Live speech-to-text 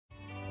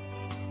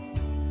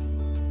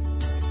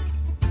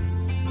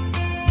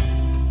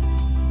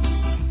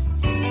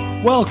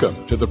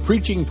Welcome to the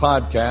preaching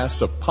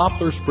podcast of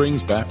Poplar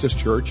Springs Baptist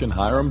Church in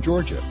Hiram,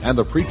 Georgia, and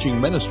the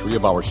preaching ministry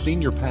of our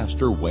senior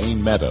pastor,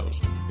 Wayne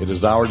Meadows. It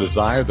is our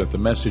desire that the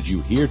message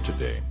you hear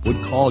today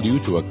would call you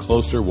to a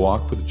closer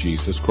walk with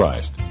Jesus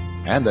Christ,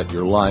 and that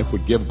your life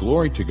would give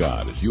glory to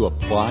God as you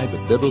apply the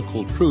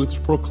biblical truths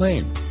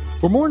proclaimed.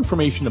 For more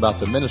information about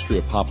the ministry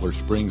of Poplar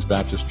Springs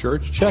Baptist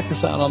Church, check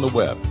us out on the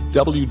web,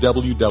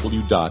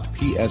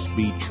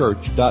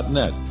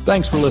 www.psbchurch.net.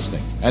 Thanks for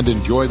listening, and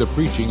enjoy the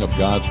preaching of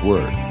God's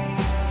Word.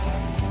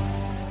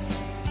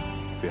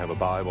 If you have a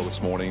Bible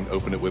this morning,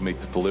 open it with me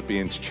to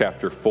Philippians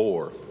chapter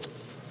 4.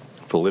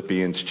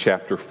 Philippians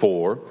chapter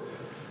 4.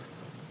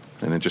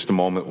 And in just a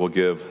moment, we'll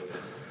give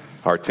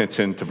our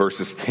attention to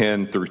verses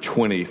 10 through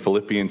 20.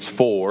 Philippians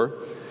 4,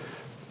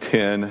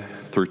 10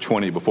 through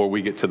 20. Before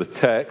we get to the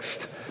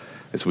text,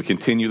 as we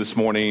continue this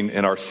morning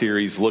in our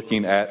series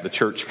looking at the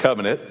church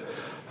covenant,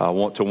 I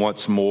want to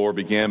once more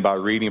begin by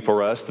reading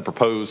for us the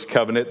proposed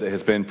covenant that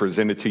has been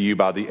presented to you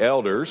by the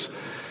elders,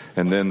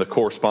 and then the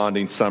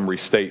corresponding summary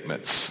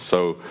statements.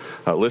 So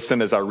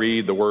listen as I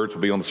read. The words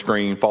will be on the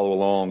screen. Follow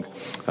along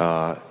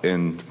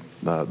in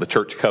the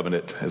church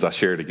covenant as I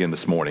share it again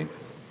this morning.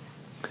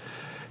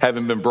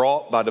 Having been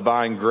brought by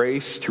divine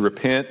grace to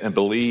repent and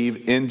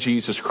believe in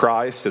Jesus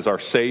Christ as our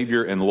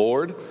Savior and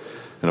Lord,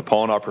 and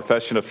upon our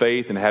profession of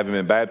faith and having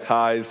been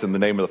baptized in the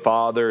name of the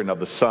Father and of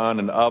the Son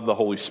and of the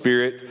Holy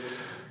Spirit,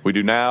 we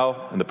do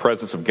now, in the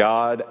presence of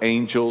God,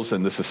 angels,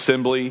 and this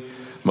assembly,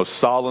 most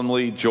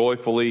solemnly,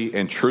 joyfully,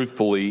 and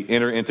truthfully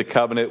enter into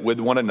covenant with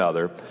one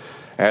another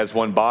as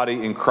one body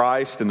in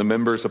Christ and the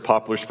members of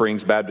Poplar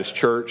Springs Baptist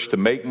Church to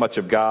make much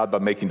of God by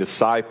making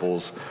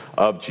disciples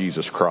of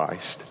Jesus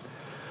Christ.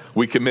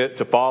 We commit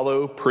to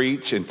follow,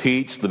 preach, and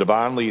teach the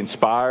divinely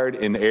inspired,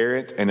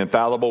 inerrant, and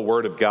infallible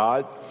Word of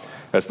God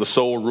as the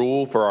sole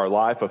rule for our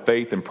life of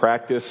faith and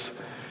practice,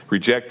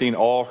 rejecting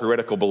all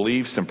heretical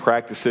beliefs and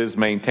practices,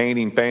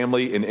 maintaining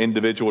family and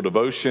individual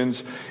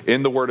devotions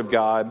in the Word of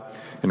God,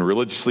 and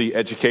religiously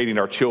educating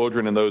our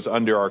children and those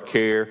under our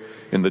care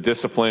in the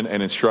discipline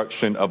and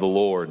instruction of the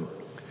Lord.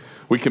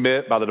 We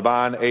commit, by the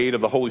divine aid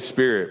of the Holy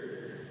Spirit,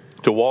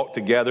 to walk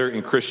together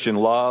in Christian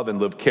love and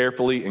live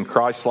carefully and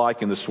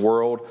Christ-like in this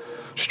world,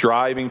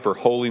 striving for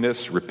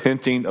holiness,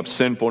 repenting of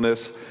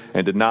sinfulness,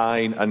 and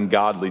denying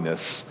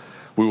ungodliness.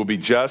 We will be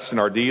just in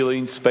our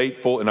dealings,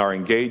 faithful in our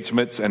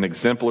engagements, and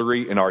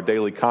exemplary in our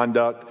daily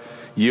conduct,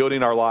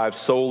 yielding our lives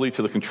solely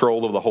to the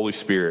control of the Holy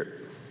Spirit.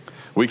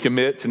 We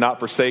commit to not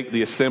forsake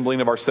the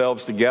assembling of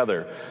ourselves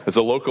together as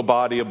a local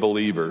body of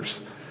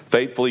believers,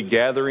 faithfully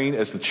gathering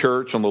as the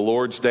church on the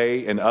Lord's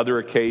Day and other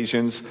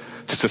occasions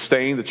to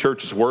sustain the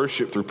church's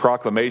worship through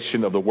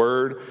proclamation of the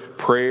Word,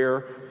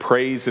 prayer,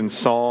 praise and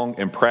song,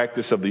 and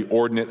practice of the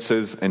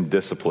ordinances and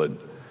discipline.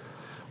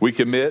 We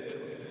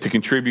commit to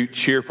contribute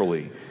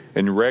cheerfully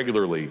and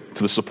regularly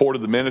to the support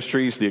of the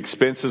ministries, the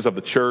expenses of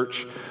the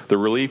church, the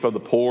relief of the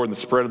poor, and the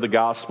spread of the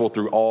gospel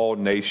through all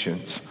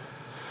nations.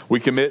 We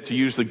commit to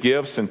use the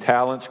gifts and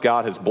talents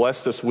God has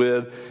blessed us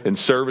with in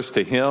service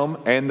to Him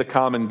and the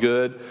common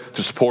good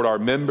to support our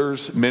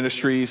members,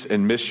 ministries,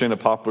 and mission of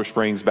Poplar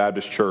Springs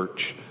Baptist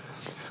Church.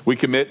 We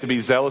commit to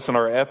be zealous in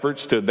our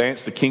efforts to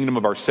advance the kingdom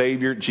of our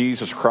Savior,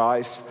 Jesus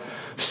Christ,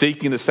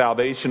 seeking the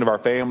salvation of our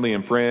family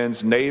and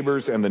friends,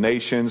 neighbors, and the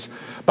nations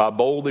by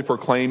boldly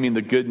proclaiming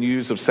the good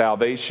news of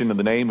salvation in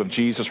the name of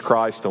Jesus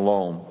Christ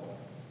alone.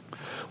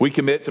 We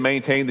commit to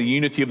maintain the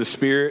unity of the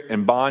Spirit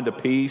and bond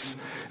of peace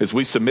as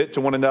we submit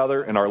to one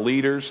another and our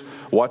leaders,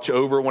 watch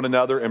over one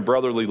another in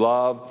brotherly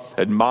love,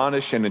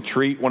 admonish and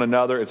entreat one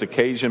another as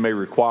occasion may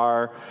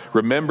require,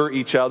 remember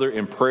each other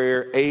in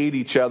prayer, aid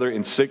each other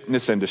in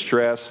sickness and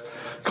distress,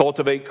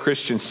 cultivate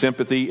Christian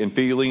sympathy and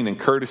feeling and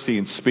courtesy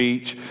in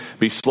speech,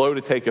 be slow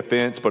to take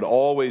offense but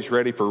always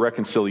ready for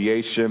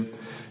reconciliation,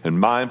 and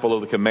mindful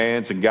of the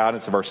commands and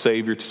guidance of our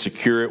Savior to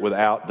secure it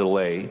without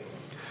delay.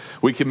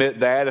 We commit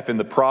that if in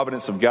the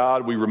providence of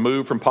God we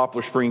remove from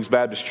Poplar Springs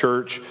Baptist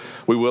Church,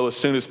 we will as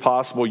soon as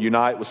possible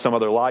unite with some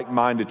other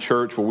like-minded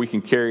church where we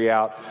can carry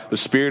out the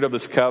spirit of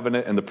this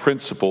covenant and the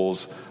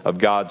principles of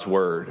God's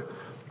Word.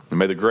 And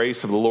may the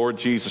grace of the Lord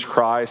Jesus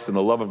Christ and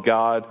the love of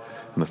God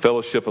and the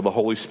fellowship of the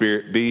Holy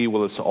Spirit be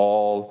with us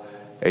all.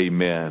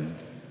 Amen.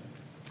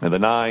 And the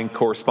 9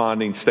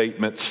 corresponding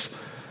statements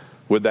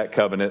with that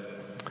covenant.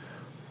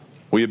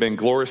 We have been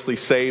gloriously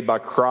saved by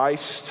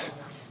Christ.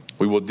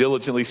 We will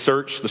diligently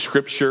search the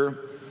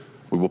Scripture.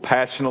 We will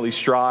passionately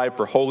strive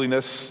for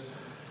holiness.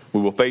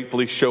 We will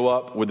faithfully show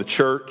up with the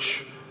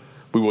church.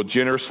 We will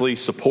generously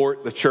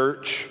support the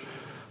church.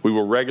 We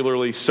will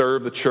regularly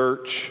serve the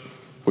church.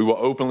 We will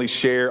openly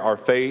share our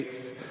faith.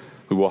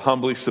 We will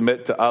humbly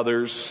submit to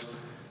others.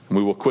 And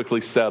we will quickly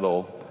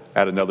settle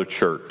at another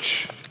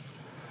church.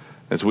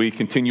 As we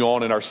continue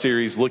on in our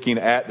series looking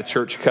at the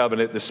church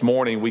covenant, this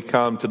morning we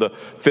come to the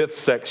 5th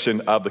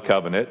section of the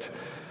covenant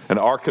and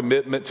our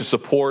commitment to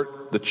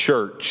support the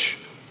church.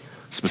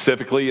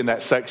 Specifically in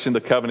that section,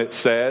 the covenant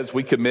says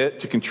we commit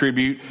to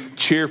contribute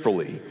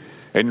cheerfully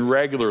and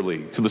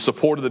regularly to the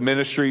support of the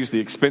ministries, the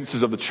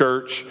expenses of the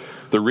church,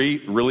 the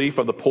relief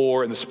of the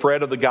poor, and the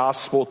spread of the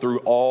gospel through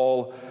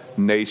all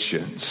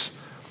nations.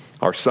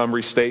 Our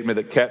summary statement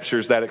that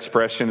captures that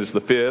expression is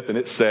the fifth, and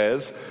it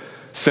says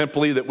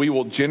simply that we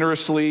will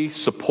generously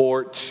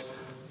support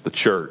the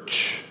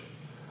church.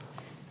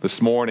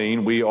 This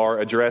morning we are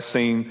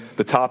addressing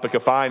the topic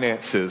of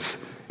finances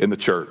in the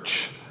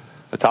church,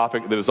 a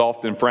topic that is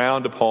often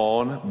frowned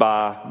upon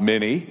by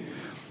many.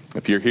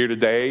 If you're here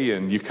today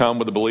and you come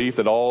with the belief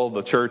that all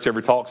the church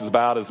ever talks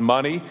about is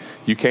money,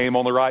 you came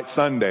on the right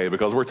Sunday,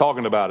 because we're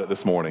talking about it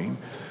this morning.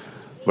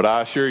 But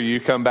I assure you,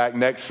 come back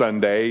next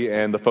Sunday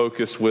and the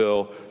focus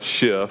will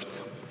shift.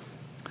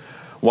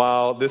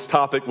 While this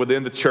topic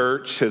within the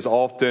church has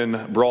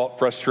often brought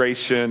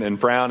frustration and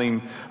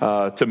frowning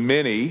to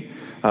many,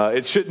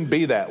 it shouldn't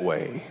be that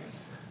way.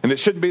 And it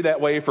shouldn't be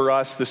that way for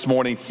us this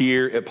morning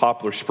here at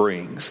Poplar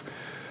Springs.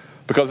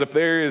 Because if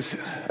there is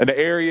an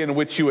area in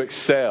which you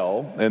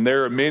excel, and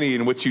there are many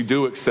in which you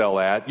do excel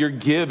at, your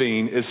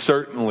giving is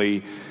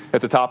certainly at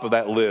the top of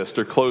that list,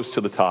 or close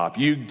to the top.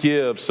 You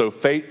give so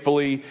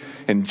faithfully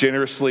and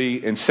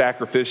generously and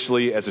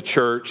sacrificially as a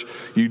church.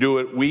 You do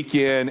it week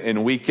in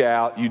and week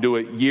out. You do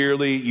it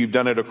yearly. You've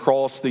done it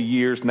across the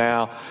years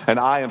now. And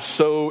I am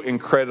so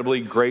incredibly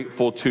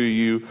grateful to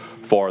you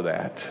for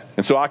that.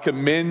 And so I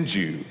commend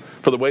you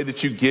for the way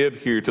that you give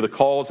here to the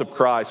cause of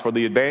Christ, for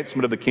the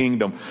advancement of the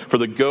kingdom, for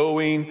the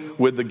going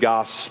with the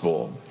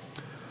gospel.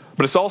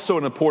 But it's also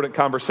an important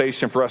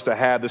conversation for us to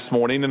have this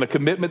morning, and a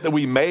commitment that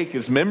we make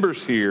as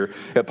members here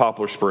at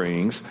Poplar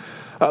Springs,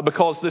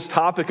 because this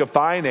topic of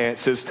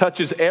finances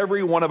touches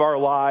every one of our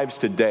lives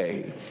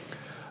today.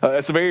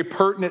 It's a very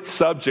pertinent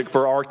subject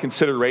for our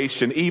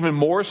consideration, even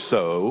more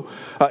so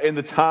in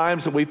the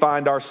times that we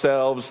find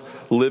ourselves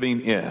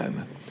living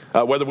in.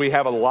 Whether we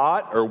have a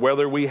lot or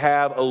whether we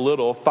have a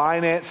little,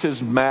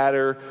 finances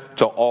matter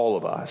to all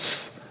of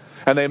us.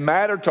 And they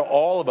matter to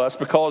all of us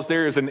because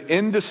there is an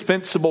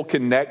indispensable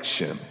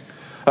connection,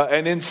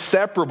 an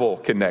inseparable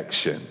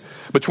connection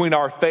between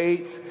our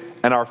faith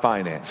and our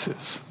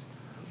finances.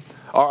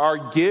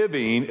 Our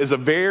giving is a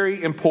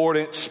very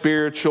important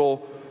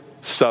spiritual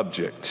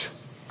subject.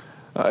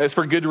 It's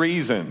for good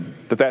reason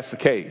that that's the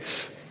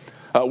case.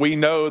 We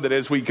know that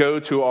as we go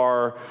to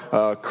our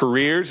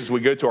careers, as we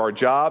go to our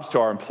jobs, to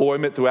our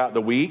employment throughout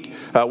the week,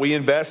 we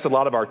invest a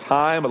lot of our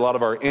time, a lot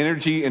of our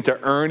energy into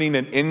earning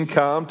an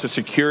income, to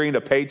securing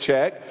a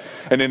paycheck.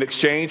 And in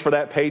exchange for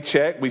that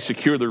paycheck, we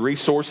secure the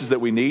resources that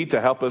we need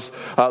to help us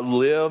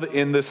live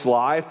in this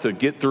life, to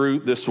get through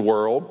this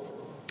world.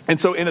 And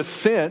so in a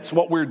sense,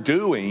 what we're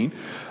doing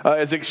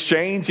is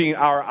exchanging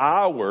our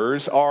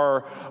hours,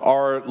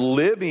 our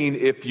living,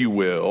 if you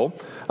will,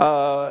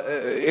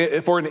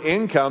 for an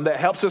income that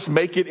helps us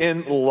make it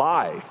in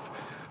life.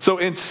 So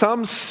in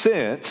some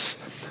sense,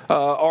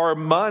 our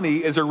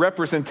money is a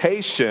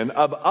representation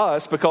of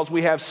us because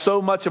we have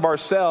so much of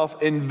ourselves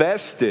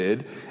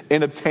invested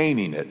in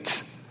obtaining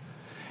it.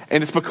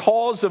 And it's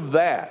because of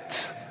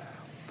that,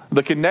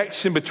 the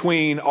connection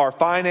between our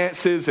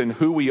finances and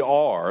who we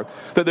are,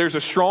 that there's a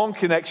strong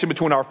connection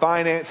between our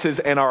finances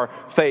and our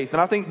faith.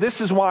 And I think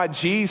this is why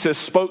Jesus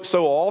spoke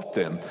so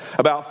often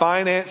about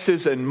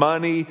finances and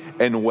money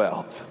and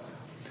wealth.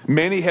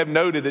 Many have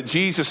noted that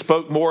Jesus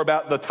spoke more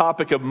about the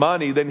topic of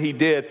money than he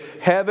did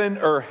heaven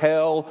or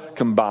hell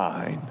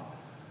combined.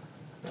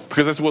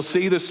 Because as we'll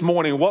see this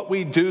morning, what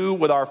we do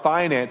with our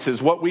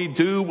finances, what we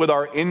do with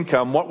our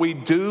income, what we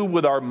do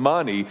with our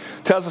money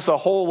tells us a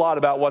whole lot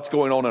about what's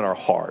going on in our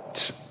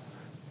heart.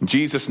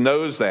 Jesus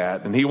knows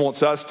that, and he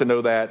wants us to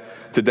know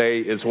that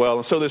today as well.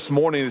 And so this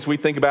morning, as we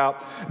think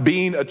about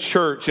being a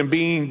church and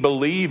being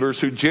believers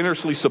who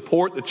generously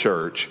support the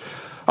church,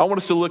 I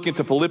want us to look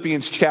into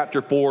Philippians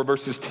chapter 4,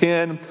 verses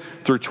 10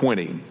 through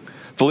 20.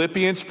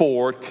 Philippians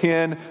 4,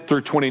 10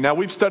 through 20. Now,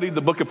 we've studied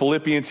the book of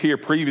Philippians here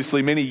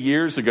previously many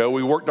years ago.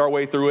 We worked our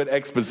way through it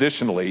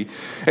expositionally.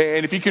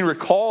 And if you can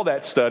recall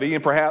that study,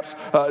 and perhaps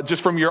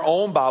just from your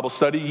own Bible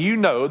study, you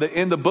know that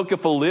in the book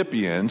of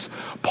Philippians,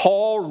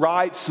 Paul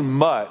writes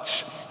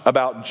much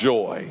about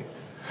joy.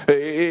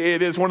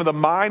 It is one of the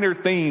minor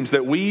themes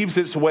that weaves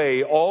its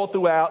way all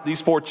throughout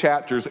these 4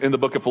 chapters in the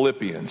book of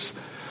Philippians.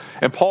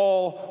 And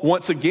Paul,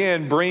 once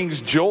again,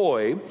 brings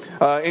joy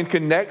in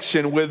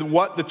connection with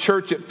what the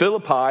church at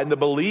Philippi and the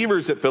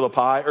believers at Philippi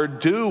are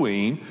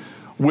doing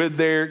with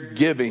their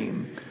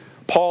giving.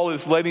 Paul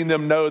is letting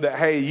them know that,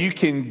 hey, you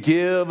can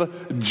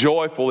give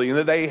joyfully, and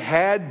that they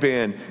had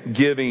been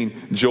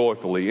giving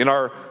joyfully. In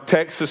our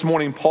text this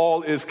morning,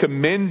 Paul is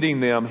commending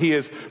them. He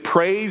is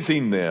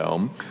praising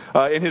them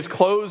in his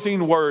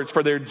closing words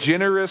for their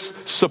generous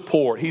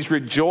support. He's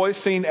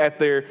rejoicing at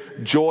their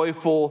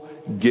joyful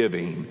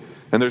giving.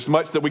 And there's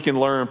much that we can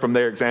learn from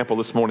their example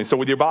this morning. So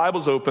with your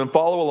Bibles open,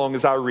 follow along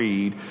as I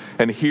read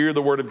and hear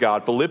the Word of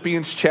God.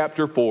 Philippians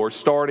chapter 4,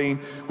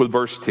 starting with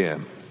verse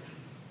 10.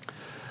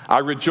 I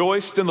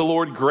rejoiced in the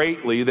Lord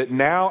greatly that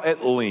now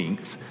at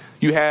length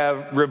you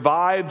have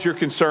revived your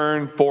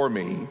concern for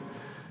me.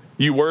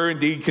 You were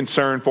indeed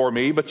concerned for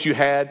me, but you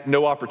had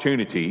no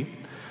opportunity.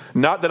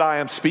 Not that I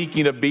am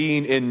speaking of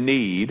being in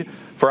need,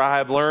 for I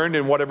have learned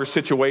in whatever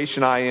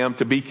situation I am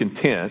to be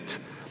content.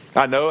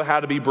 I know how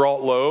to be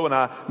brought low, and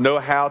I know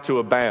how to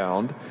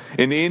abound.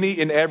 In any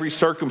and every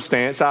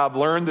circumstance, I have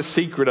learned the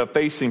secret of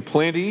facing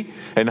plenty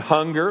and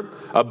hunger,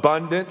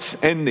 abundance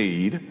and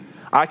need.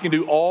 I can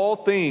do all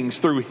things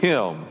through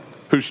Him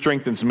who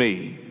strengthens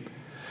me.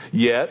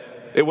 Yet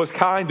it was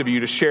kind of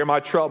you to share my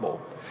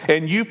trouble.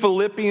 And you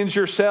Philippians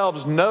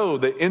yourselves know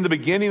that in the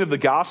beginning of the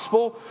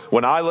gospel,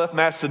 when I left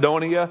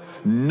Macedonia,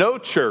 no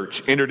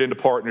church entered into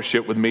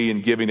partnership with me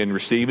in giving and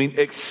receiving,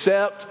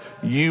 except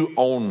you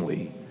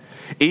only.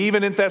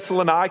 Even in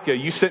Thessalonica,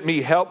 you sent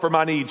me help for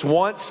my needs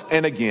once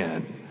and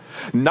again.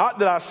 Not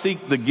that I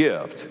seek the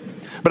gift,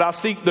 but I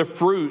seek the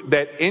fruit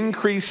that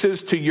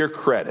increases to your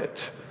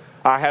credit.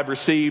 I have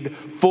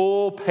received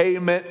full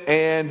payment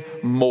and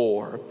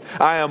more.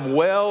 I am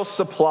well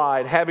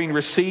supplied, having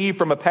received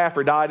from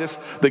Epaphroditus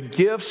the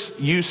gifts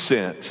you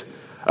sent,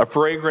 a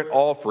fragrant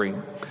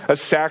offering, a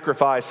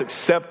sacrifice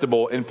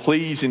acceptable and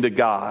pleasing to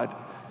God.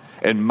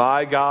 And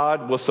my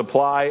God will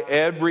supply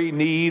every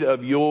need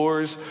of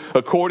yours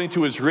according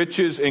to His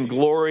riches and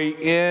glory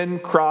in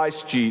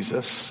Christ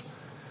Jesus.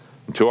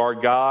 And to our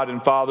God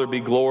and Father be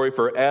glory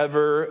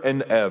forever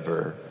and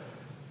ever.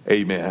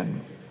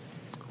 Amen.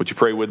 Would you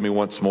pray with me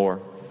once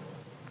more?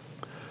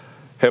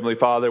 Heavenly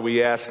Father,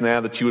 we ask now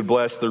that you would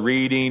bless the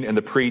reading and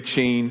the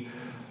preaching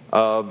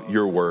of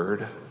your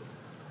word.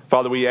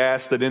 Father, we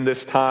ask that in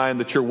this time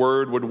that your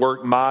word would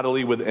work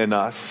mightily within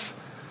us.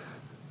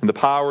 And the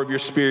power of your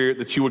Spirit,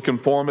 that you would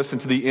conform us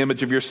into the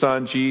image of your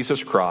Son,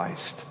 Jesus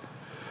Christ.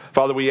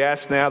 Father, we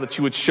ask now that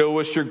you would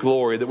show us your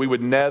glory, that we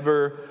would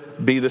never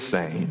be the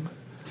same.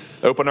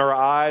 Open our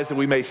eyes that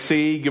we may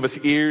see, give us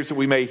ears that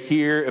we may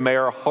hear, and may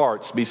our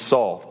hearts be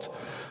soft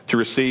to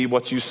receive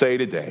what you say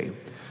today.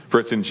 For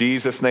it's in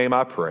Jesus' name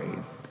I pray.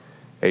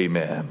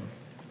 Amen.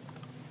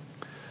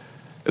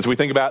 As we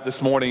think about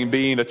this morning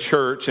being a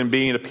church and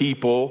being a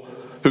people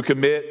who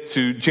commit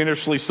to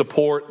generously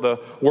support the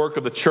work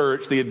of the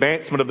church, the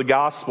advancement of the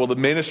gospel, the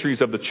ministries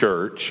of the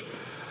church,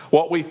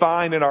 what we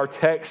find in our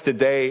text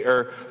today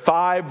are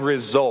five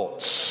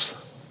results,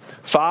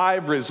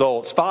 five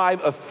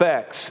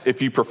effects,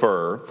 if you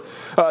prefer,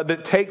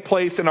 that take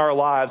place in our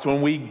lives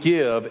when we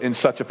give in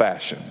such a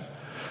fashion.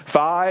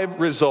 5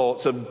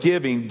 results of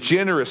giving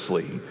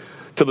generously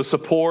to the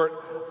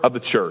support of the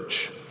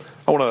church.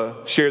 I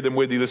want to share them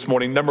with you this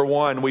morning. Number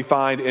 1, we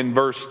find in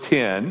verse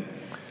 10.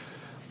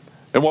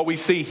 And what we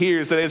see here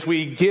is that as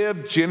we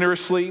give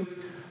generously,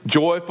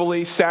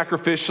 joyfully,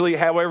 sacrificially,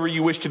 however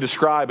you wish to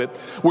describe it,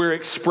 we're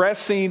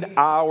expressing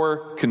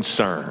our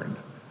concern.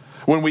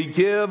 When we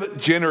give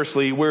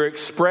generously, we're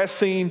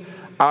expressing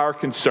our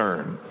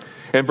concern.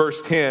 In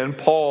verse 10,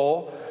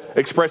 Paul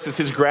expresses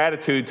his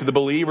gratitude to the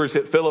believers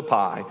at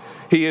Philippi.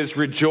 He is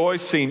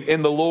rejoicing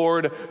in the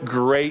Lord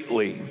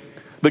greatly.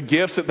 The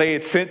gifts that they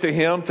had sent to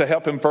him to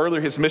help him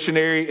further his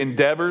missionary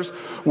endeavors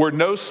were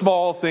no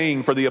small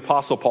thing for the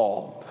Apostle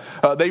Paul.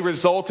 They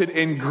resulted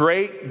in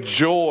great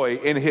joy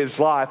in his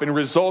life and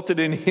resulted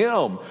in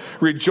him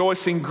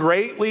rejoicing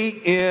greatly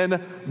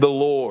in the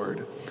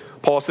Lord.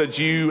 Paul said,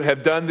 you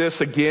have done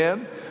this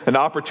again. An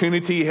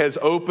opportunity has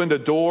opened, a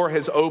door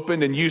has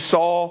opened, and you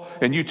saw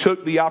and you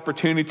took the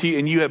opportunity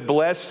and you have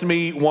blessed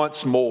me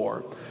once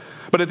more.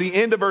 But at the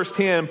end of verse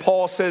 10,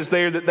 Paul says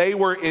there that they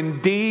were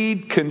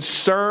indeed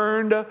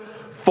concerned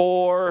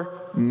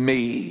for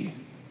me.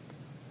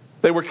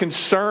 They were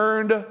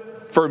concerned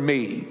for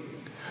me.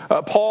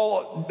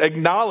 Paul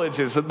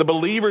acknowledges that the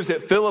believers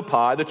at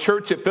Philippi, the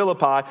church at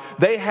Philippi,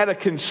 they had a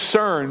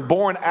concern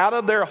born out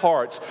of their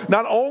hearts,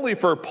 not only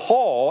for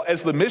Paul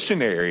as the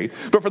missionary,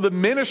 but for the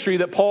ministry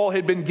that Paul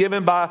had been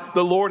given by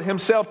the Lord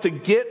himself to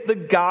get the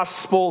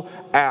gospel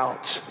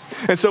out.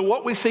 And so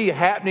what we see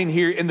happening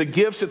here in the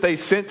gifts that they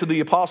sent to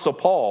the Apostle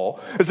Paul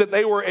is that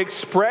they were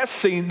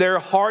expressing their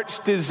heart's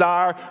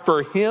desire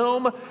for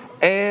him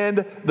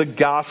and the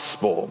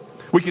gospel.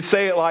 We could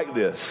say it like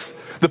this.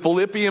 The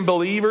Philippian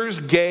believers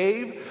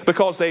gave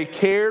because they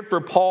cared for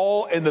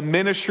Paul and the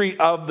ministry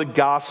of the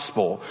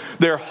gospel.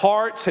 Their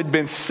hearts had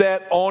been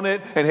set on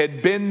it and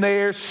had been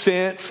there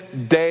since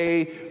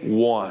day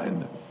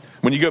one.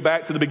 When you go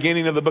back to the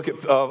beginning of the book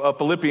of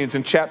Philippians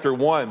in chapter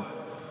 1,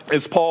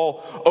 as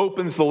Paul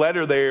opens the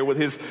letter there with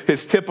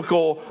his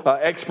typical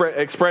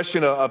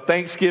expression of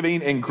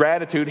thanksgiving and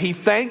gratitude, he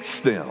thanks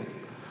them.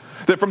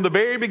 That from the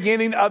very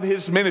beginning of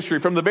his ministry,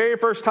 from the very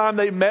first time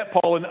they met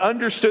Paul and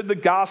understood the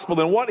gospel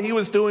and what he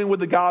was doing with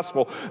the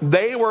gospel,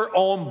 they were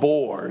on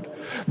board.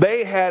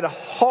 They had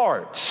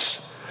hearts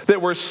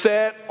that were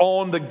set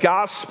on the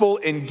gospel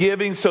and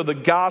giving so the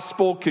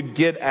gospel could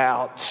get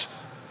out.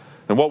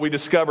 And what we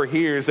discover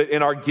here is that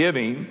in our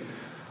giving,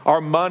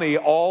 our money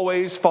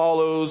always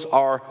follows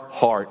our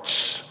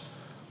hearts.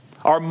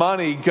 Our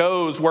money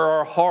goes where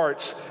our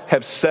hearts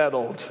have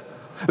settled.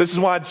 This is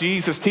why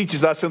Jesus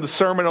teaches us in the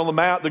Sermon on the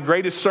Mount, the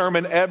greatest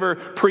sermon ever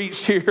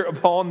preached here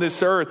upon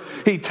this earth.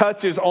 He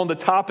touches on the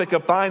topic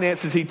of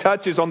finances. He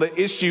touches on the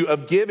issue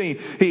of giving.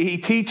 He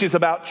teaches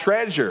about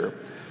treasure.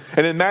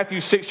 And in Matthew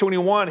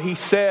 6:21, he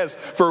says,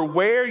 "For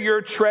where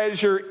your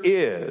treasure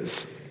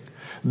is,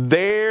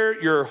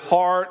 there your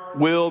heart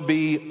will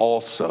be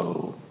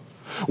also."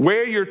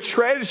 Where your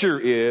treasure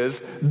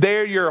is,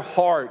 there your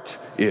heart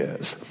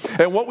is.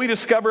 And what we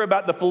discover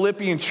about the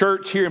Philippian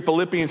church here in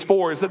Philippians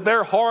 4 is that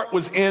their heart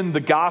was in the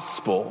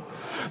gospel.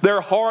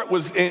 Their heart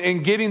was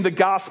in getting the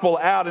gospel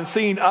out and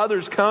seeing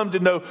others come to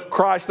know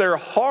Christ. Their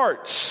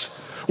hearts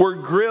were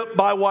gripped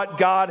by what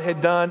God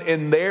had done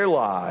in their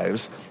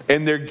lives,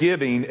 and their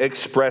giving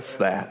expressed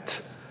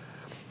that.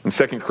 In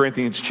 2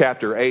 Corinthians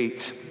chapter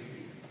 8,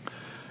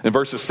 in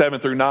verses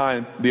 7 through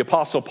 9, the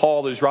Apostle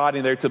Paul is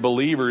writing there to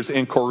believers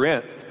in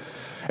Corinth.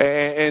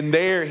 And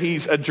there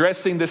he's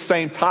addressing this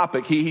same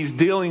topic. He's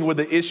dealing with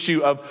the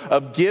issue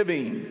of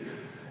giving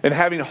and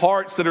having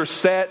hearts that are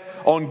set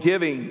on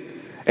giving.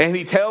 And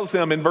he tells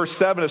them in verse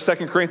 7 of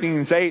 2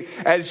 Corinthians 8,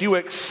 "As you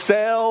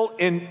excel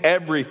in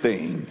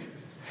everything,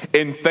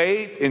 in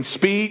faith, in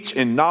speech,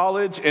 in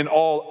knowledge, in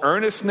all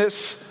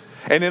earnestness,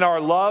 and in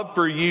our love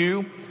for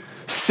you,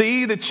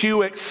 see that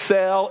you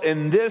excel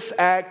in this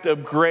act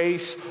of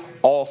grace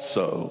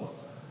also."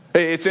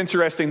 It's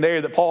interesting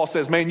there that Paul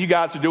says, man, you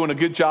guys are doing a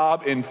good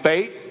job in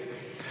faith.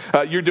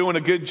 You're doing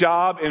a good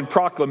job in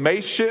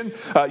proclamation.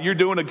 You're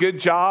doing a good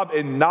job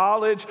in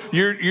knowledge.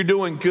 You're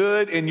doing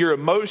good in your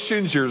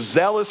emotions. You're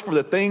zealous for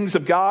the things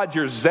of God.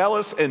 You're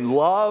zealous in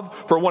love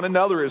for one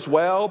another as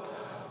well.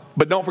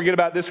 But don't forget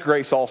about this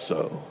grace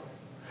also.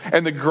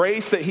 And the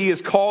grace that he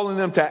is calling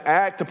them to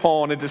act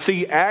upon and to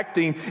see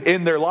acting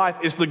in their life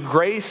is the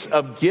grace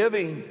of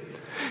giving.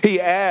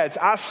 He adds,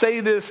 "I say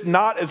this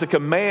not as a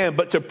command,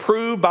 but to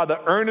prove by the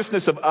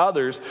earnestness of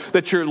others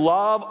that your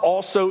love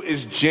also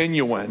is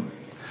genuine.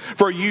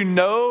 For you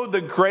know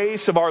the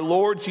grace of our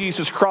Lord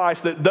Jesus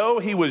Christ, that though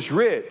he was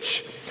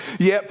rich,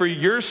 yet for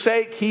your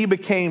sake he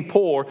became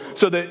poor,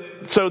 so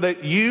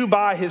that you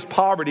by his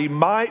poverty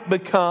might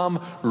become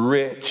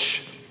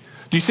rich."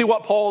 Do you see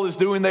what Paul is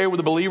doing there with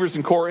the believers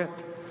in Corinth?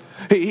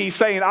 He's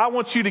saying, I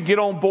want you to get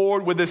on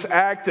board with this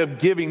act of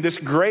giving, this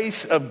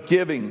grace of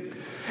giving.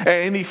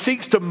 And he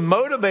seeks to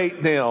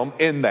motivate them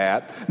in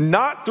that,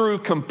 not through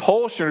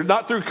compulsion, or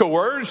not through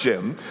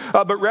coercion,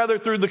 but rather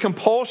through the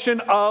compulsion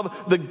of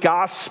the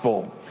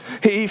gospel.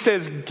 He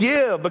says,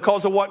 give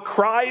because of what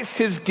Christ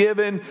has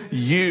given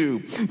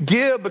you.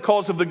 Give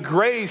because of the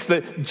grace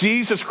that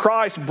Jesus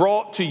Christ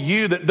brought to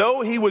you, that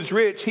though he was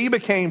rich, he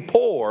became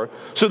poor,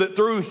 so that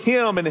through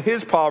him and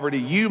his poverty,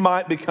 you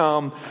might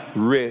become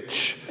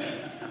rich.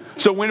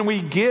 So when we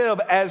give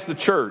as the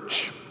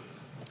church,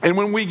 and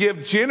when we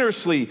give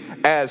generously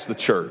as the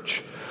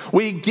church,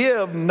 we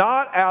give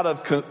not out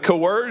of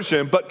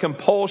coercion, but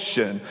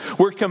compulsion.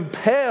 We're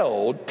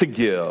compelled to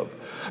give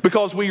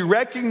because we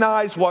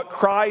recognize what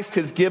Christ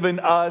has given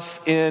us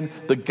in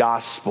the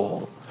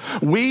gospel.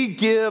 We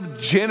give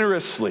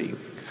generously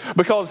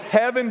because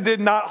heaven did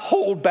not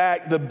hold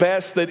back the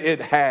best that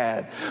it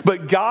had.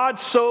 But God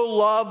so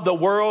loved the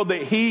world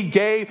that he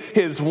gave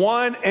his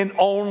one and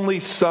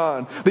only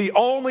Son. The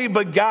only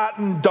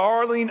begotten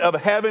darling of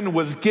heaven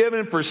was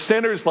given for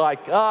sinners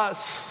like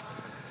us.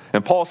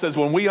 And Paul says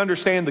when we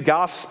understand the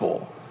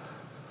gospel,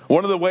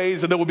 one of the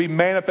ways that it will be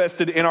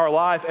manifested in our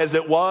life, as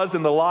it was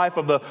in the life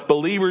of the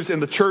believers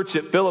in the church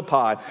at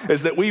Philippi,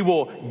 is that we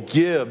will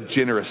give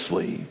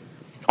generously.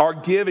 Our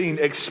giving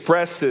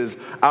expresses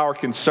our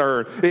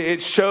concern.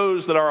 It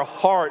shows that our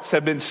hearts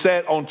have been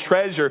set on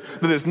treasure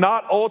that is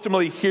not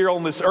ultimately here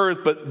on this earth,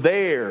 but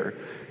there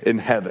in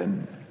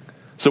heaven.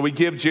 So we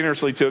give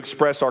generously to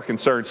express our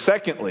concern.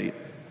 Secondly,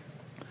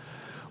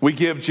 we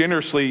give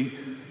generously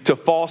to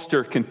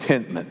foster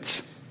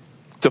contentment.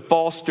 To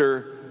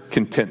foster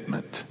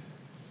contentment.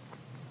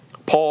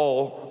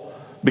 Paul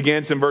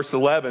begins in verse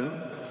 11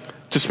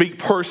 to speak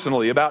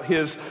personally about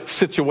his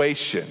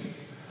situation.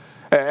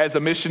 As a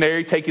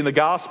missionary taking the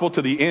gospel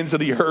to the ends of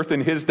the earth in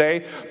his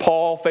day,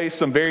 Paul faced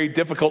some very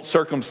difficult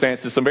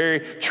circumstances, some very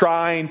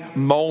trying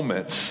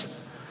moments.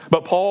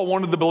 But Paul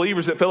wanted the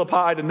believers at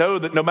Philippi to know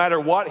that no matter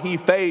what he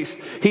faced,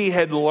 he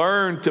had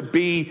learned to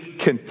be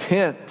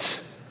content.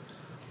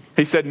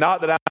 He said,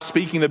 not that I'm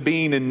speaking of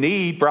being in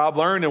need, for I've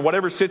learned in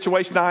whatever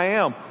situation I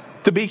am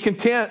to be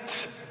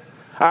content.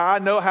 I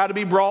know how to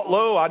be brought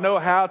low. I know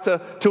how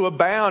to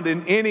abound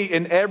in any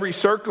and every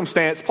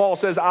circumstance. Paul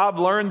says, I've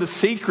learned the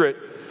secret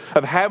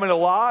of having a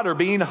lot or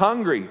being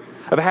hungry,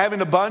 of having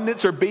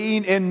abundance or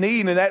being in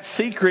need. And that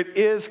secret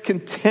is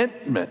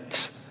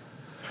contentment.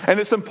 And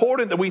it's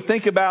important that we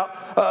think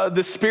about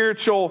the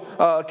spiritual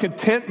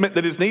contentment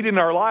that is needed in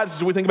our lives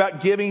as we think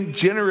about giving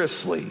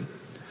generously.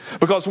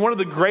 Because one of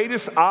the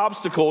greatest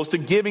obstacles to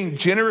giving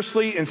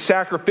generously and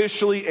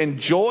sacrificially and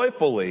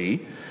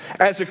joyfully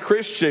as a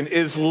Christian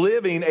is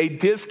living a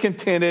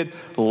discontented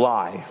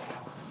life.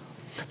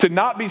 To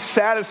not be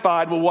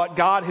satisfied with what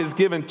God has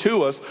given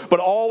to us, but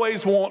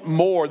always want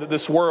more that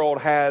this world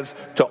has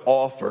to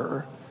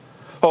offer.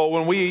 Oh,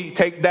 when we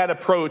take that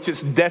approach,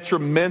 it's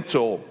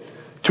detrimental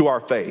to our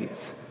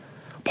faith.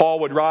 Paul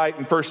would write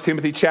in 1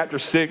 Timothy chapter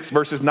 6,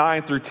 verses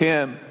 9 through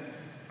 10,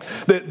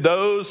 that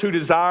those who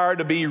desire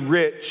to be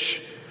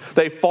rich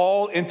They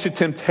fall into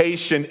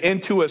temptation,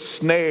 into a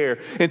snare,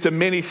 into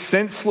many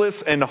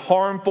senseless and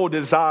harmful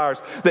desires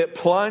that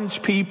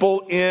plunge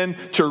people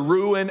into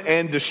ruin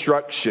and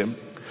destruction.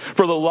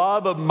 For the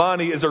love of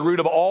money is a root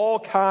of all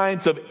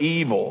kinds of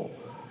evil.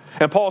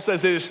 And Paul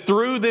says it is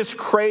through this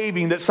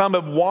craving that some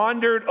have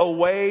wandered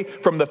away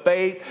from the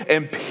faith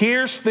and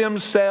pierced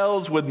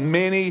themselves with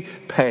many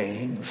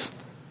pangs.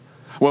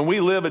 When we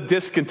live a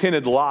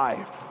discontented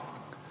life,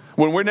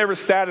 when we're never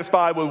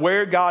satisfied with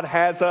where God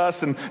has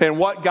us and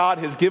what God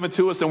has given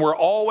to us, and we're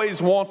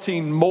always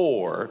wanting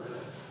more,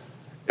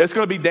 it's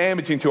going to be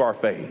damaging to our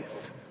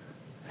faith.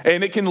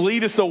 And it can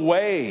lead us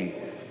away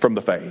from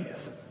the faith.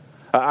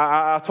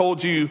 I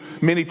told you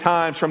many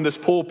times from this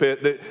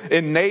pulpit that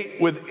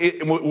innate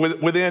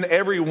within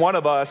every one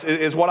of us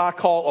is what I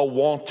call a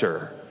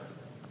wanter.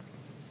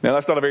 Now,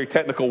 that's not a very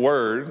technical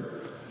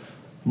word,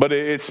 but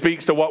it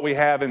speaks to what we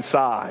have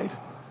inside.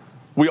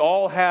 We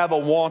all have a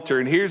wanter,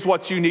 and here's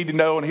what you need to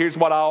know, and here's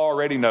what I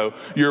already know.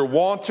 Your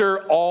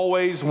wanter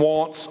always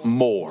wants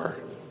more.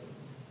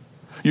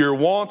 Your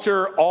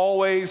wanter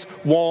always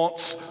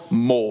wants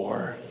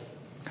more.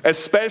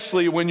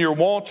 Especially when your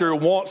wanter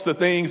wants the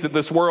things that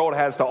this world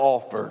has to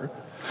offer.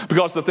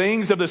 Because the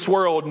things of this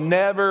world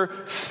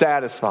never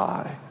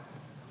satisfy.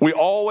 We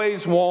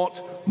always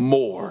want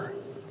more.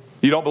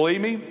 You don't believe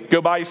me? Go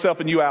buy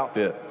yourself a new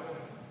outfit.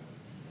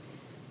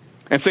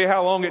 And see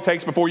how long it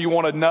takes before you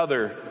want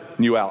another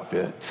new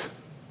outfit.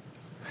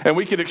 And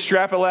we could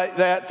extrapolate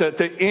that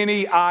to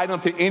any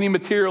item, to any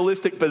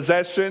materialistic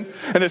possession.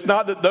 And it's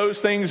not that those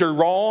things are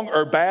wrong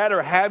or bad,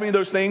 or having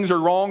those things are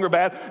wrong or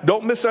bad.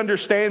 Don't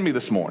misunderstand me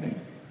this morning.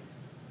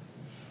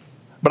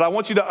 But I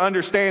want you to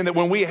understand that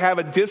when we have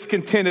a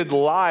discontented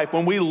life,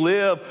 when we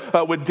live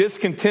with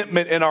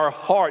discontentment in our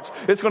hearts,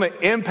 it's going to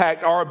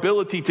impact our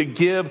ability to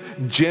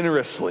give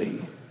generously.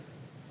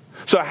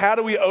 So how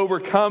do we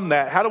overcome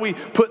that? How do we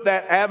put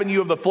that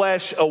avenue of the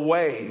flesh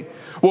away?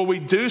 Well, we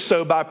do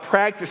so by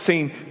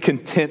practicing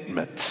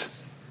contentment.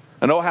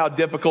 I know how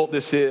difficult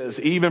this is,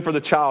 even for the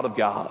child of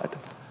God.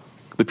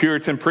 The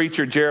Puritan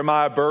preacher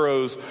Jeremiah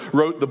Burroughs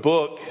wrote the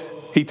book,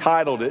 he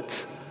titled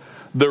it,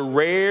 The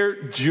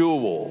Rare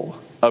Jewel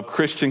of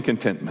Christian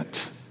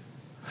Contentment.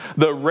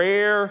 The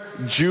rare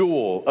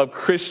jewel of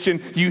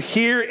Christian, you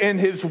hear in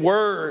his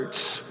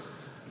words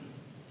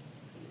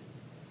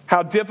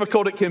how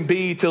difficult it can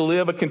be to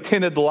live a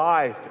contented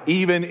life,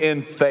 even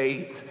in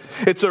faith.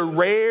 It's a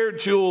rare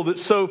jewel that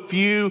so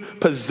few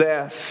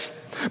possess.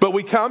 But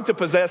we come to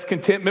possess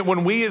contentment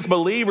when we as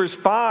believers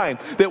find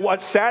that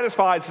what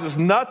satisfies us is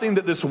nothing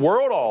that this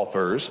world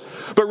offers,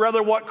 but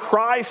rather what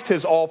Christ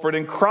has offered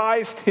in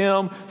Christ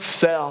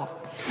Himself.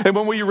 And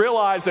when we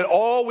realize that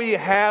all we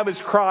have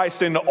is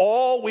Christ and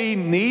all we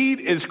need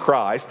is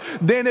Christ,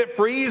 then it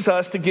frees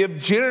us to give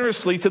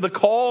generously to the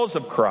cause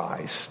of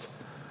Christ.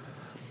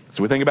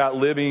 So we think about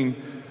living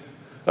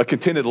a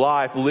contented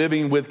life,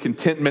 living with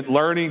contentment,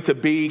 learning to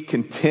be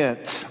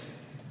content.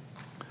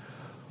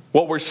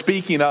 What we're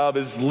speaking of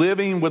is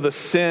living with a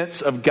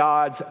sense of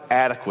God's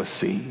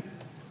adequacy.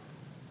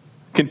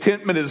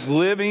 Contentment is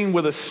living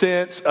with a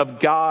sense of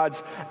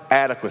God's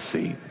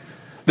adequacy.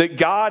 That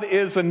God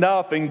is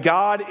enough and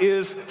God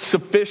is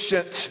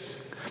sufficient.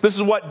 This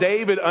is what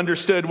David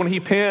understood when he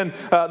penned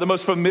the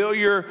most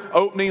familiar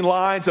opening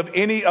lines of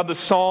any of the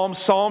Psalms.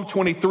 Psalm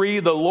 23,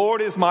 the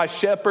Lord is my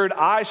shepherd,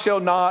 I shall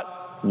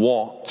not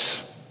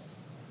want.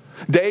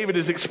 David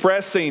is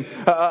expressing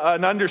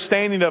an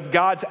understanding of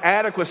God's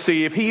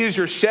adequacy. If He is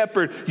your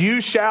shepherd,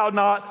 you shall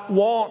not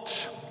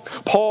want.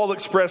 Paul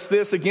expressed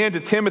this again to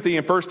Timothy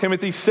in 1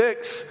 Timothy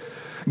 6.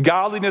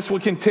 Godliness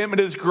with contentment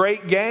is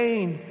great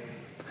gain.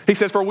 He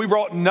says, for we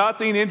brought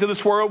nothing into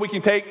this world, we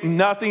can take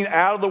nothing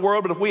out of the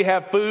world, but if we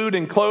have food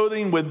and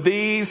clothing, with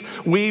these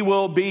we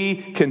will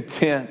be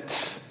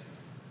content.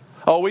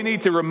 Oh, we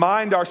need to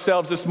remind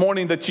ourselves this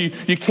morning that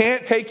you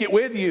can't take it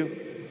with you.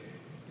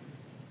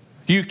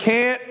 You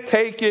can't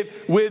take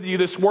it with you.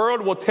 This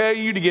world will tell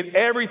you to get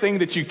everything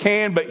that you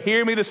can, but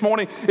hear me this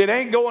morning, it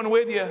ain't going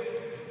with you.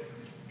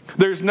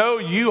 There's no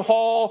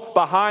U-Haul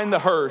behind the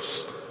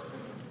hearse.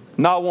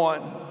 Not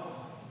one.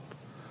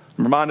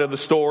 I'm reminded of the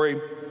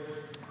story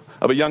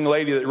of a young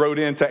lady that wrote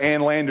into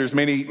Ann Landers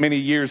many, many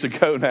years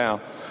ago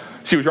now.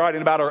 She was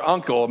writing about her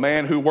uncle, a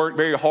man who worked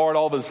very hard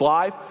all of his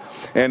life.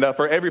 And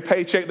for every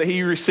paycheck that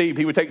he received,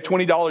 he would take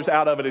 $20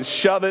 out of it and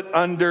shove it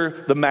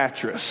under the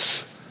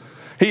mattress.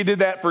 He did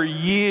that for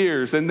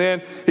years, and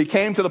then he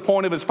came to the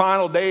point of his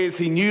final days.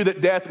 He knew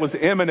that death was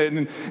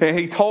imminent, and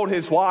he told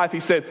his wife, he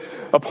said,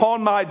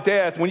 upon my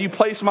death, when you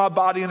place my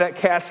body in that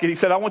casket, he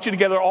said, I want you to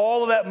gather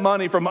all of that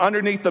money from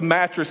underneath the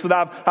mattress that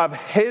I've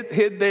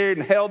hid there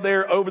and held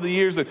there over the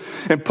years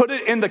and put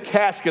it in the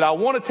casket. I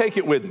want to take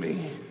it with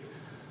me.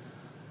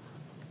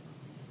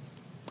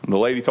 And the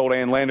lady told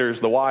Ann Landers,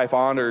 the wife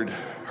honored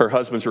her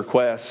husband's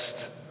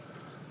request.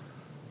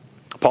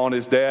 Upon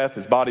his death,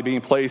 his body being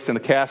placed in the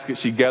casket,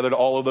 she gathered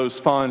all of those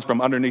funds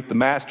from underneath the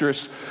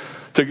mattress,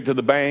 took it to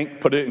the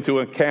bank, put it into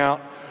an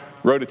account,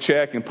 wrote a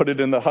check, and put it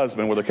in the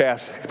husband with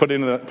a put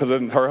it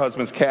in her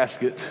husband's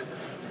casket.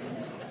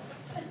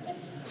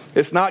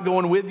 It's not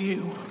going with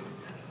you.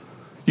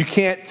 You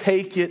can't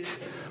take it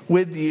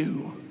with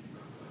you.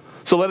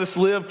 So let us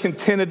live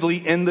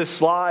contentedly in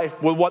this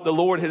life with what the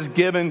Lord has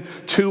given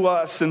to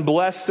us and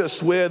blessed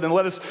us with. And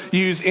let us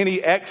use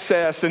any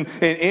excess and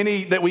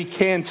any that we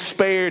can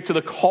spare to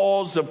the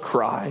cause of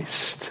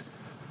Christ.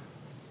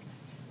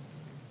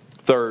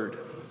 Third,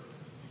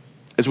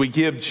 as we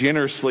give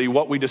generously,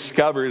 what we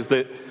discover is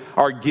that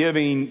our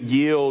giving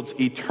yields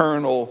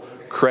eternal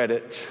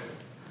credit.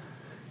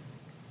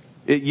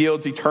 It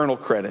yields eternal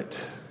credit.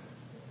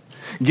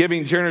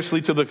 Giving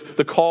generously to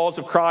the cause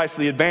of Christ,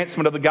 the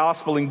advancement of the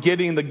gospel, and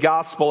getting the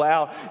gospel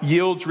out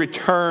yields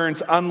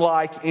returns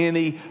unlike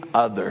any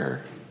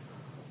other.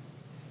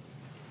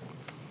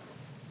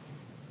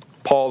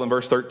 Paul in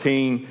verse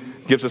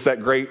 13 gives us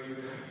that great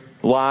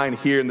line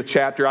here in the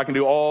chapter. I can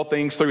do all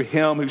things through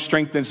Him who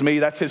strengthens me.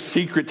 That's his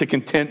secret to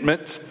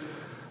contentment.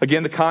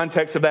 Again, the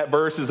context of that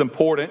verse is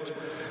important.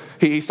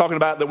 He's talking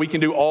about that we can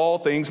do all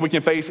things. We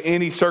can face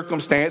any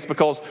circumstance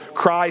because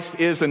Christ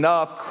is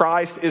enough.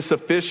 Christ is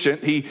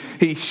sufficient.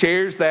 He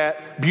shares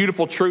that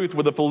beautiful truth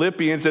with the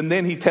Philippians. And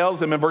then he tells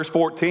them in verse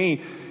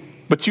 14,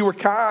 but you were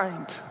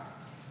kind.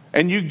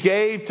 And you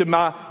gave to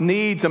my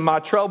needs and my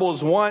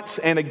troubles once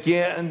and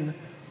again.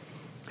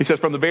 He says,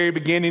 from the very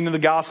beginning of the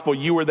gospel,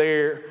 you were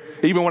there.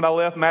 Even when I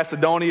left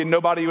Macedonia,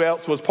 nobody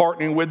else was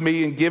partnering with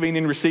me in giving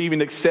and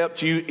receiving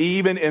except you.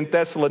 Even in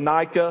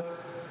Thessalonica,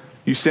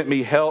 you sent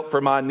me help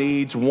for my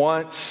needs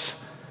once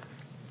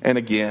and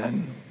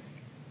again.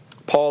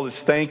 Paul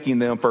is thanking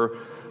them for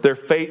their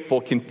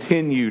faithful,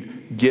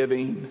 continued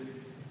giving.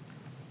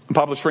 And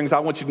Poplar Springs, I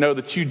want you to know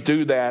that you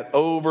do that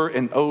over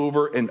and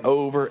over and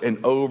over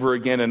and over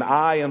again. And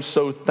I am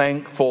so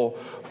thankful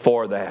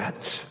for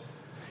that.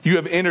 You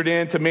have entered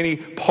into many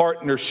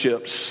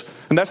partnerships.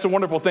 And that's the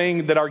wonderful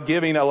thing that our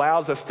giving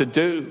allows us to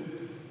do.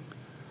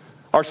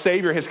 Our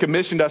Savior has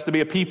commissioned us to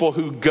be a people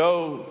who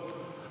go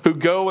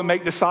and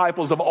make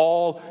disciples of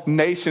all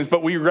nations.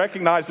 But we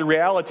recognize the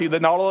reality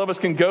that not all of us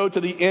can go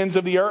to the ends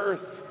of the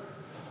earth.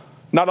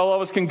 Not all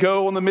of us can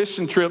go on the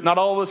mission trip. Not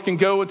all of us can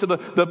go into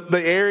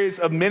the areas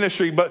of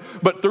ministry.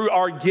 But through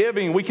our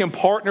giving, we can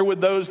partner with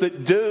those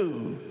that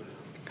do.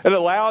 It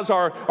allows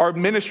our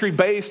ministry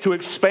base to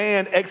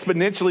expand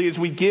exponentially as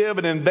we give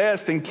and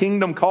invest in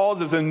kingdom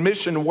causes and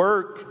mission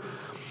work.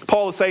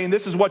 Paul is saying,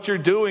 this is what you're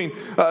doing,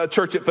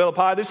 church at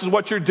Philippi. This is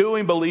what you're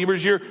doing,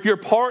 believers. You're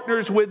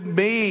partners with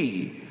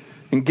me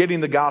in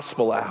getting the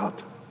gospel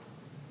out.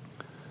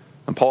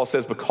 And Paul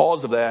says,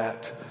 because of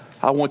that,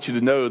 I want you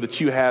to know that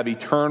you have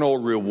eternal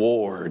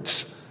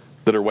rewards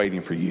that are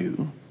waiting for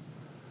you.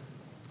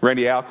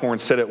 Randy Alcorn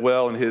said it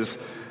well in his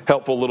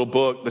helpful little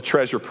book, The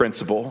Treasure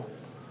Principle.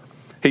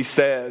 He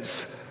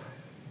says,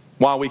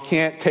 while we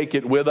can't take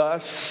it with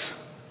us,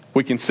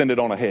 we can send it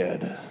on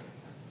ahead.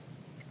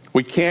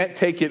 We can't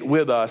take it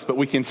with us, but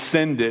we can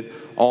send it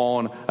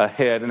on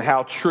ahead. And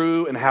how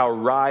true and how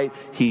right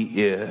he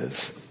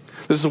is.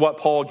 This is what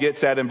Paul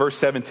gets at in verse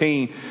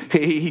 17.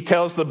 He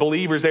tells the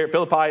believers there at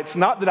Philippi, it's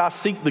not that I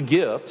seek the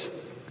gift.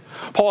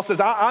 Paul says,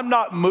 I'm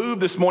not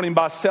moved this morning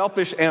by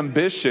selfish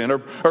ambition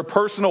or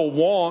personal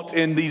want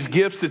in these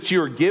gifts that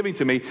you are giving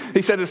to me.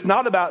 He said, it's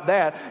not about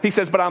that. He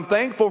says, but I'm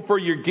thankful for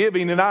your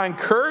giving, and I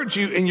encourage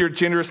you in your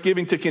generous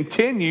giving to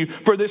continue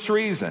for this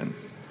reason.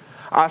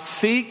 I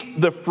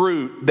seek the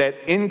fruit that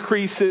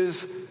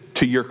increases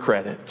to your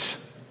credit.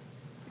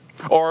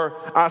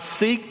 Or I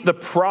seek the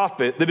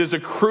profit that is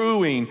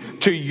accruing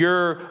to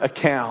your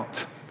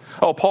account.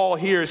 Oh, Paul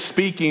here is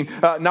speaking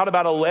not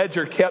about a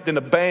ledger kept in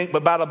a bank,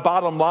 but about a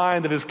bottom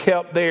line that is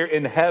kept there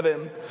in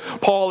heaven.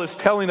 Paul is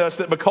telling us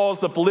that because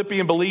the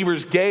Philippian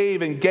believers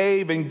gave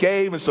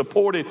and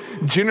supported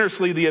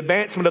generously the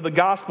advancement of the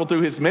gospel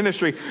through his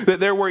ministry, that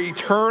there were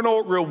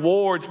eternal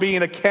rewards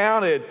being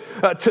accounted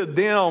to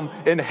them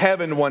in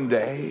heaven one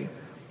day.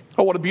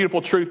 Oh, what a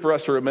beautiful truth for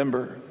us to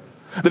remember.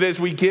 That as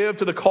we give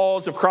to the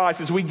cause of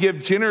Christ, as we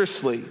give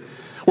generously,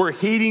 we're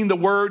heeding the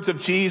words of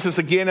Jesus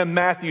again in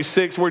Matthew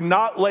 6. We're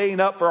not laying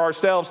up for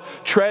ourselves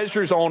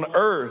treasures on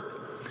earth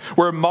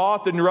where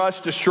moth and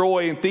rust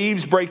destroy and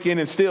thieves break in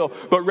and steal.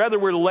 But rather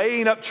we're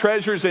laying up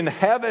treasures in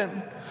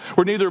heaven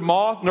where neither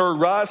moth nor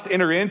rust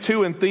enter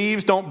into and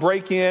thieves don't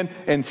break in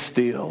and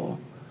steal.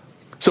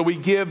 So we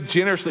give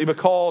generously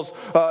because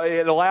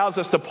it allows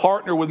us to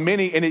partner with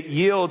many and it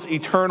yields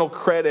eternal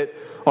credit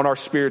on our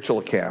spiritual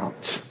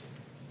account.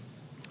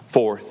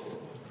 Fourth,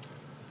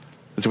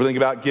 as we think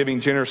about giving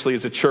generously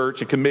as a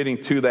church and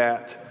committing to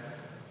that,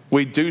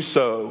 we do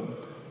so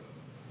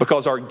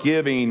because our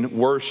giving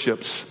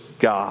worships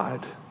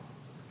God.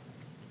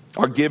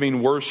 Our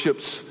giving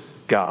worships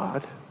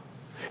God.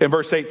 In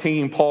verse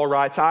 18, Paul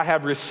writes, I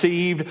have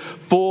received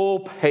full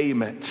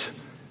payment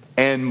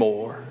and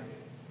more.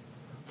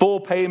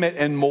 Full payment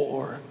and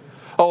more.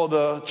 Oh,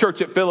 the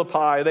church at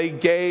Philippi, they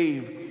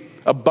gave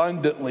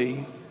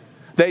abundantly.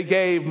 They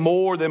gave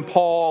more than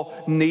Paul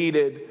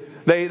needed.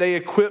 They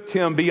equipped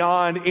him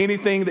beyond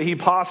anything that he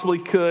possibly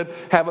could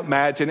have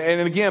imagined.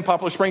 And again,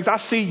 Poplar Springs, I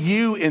see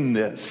you in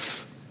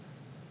this.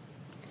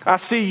 I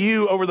see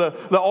you over the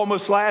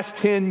almost last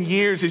 10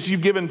 years as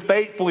you've given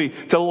faithfully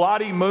to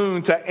Lottie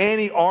Moon, to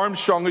Annie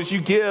Armstrong, as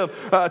you give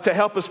to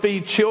help us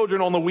feed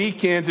children on the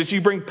weekends, as you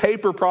bring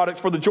paper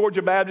products for the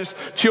Georgia Baptist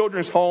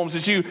Children's Homes,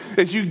 as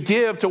you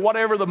give to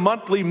whatever the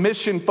monthly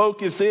mission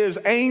focus is,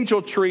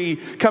 Angel Tree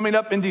coming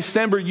up in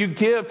December, you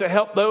give to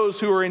help those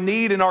who are in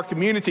need in our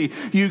community.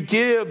 You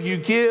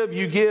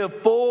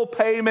give full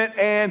payment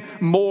and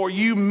more.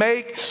 You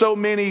make so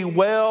many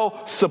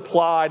well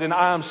supplied, and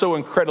I am so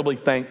incredibly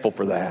thankful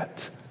for that.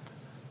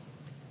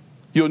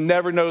 You'll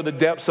never know the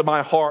depths of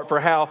my heart for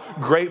how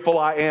grateful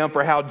I am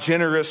for how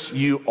generous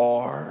you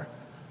are.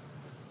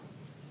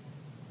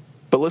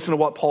 But listen to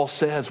what Paul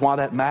says, why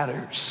that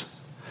matters.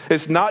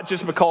 It's not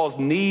just because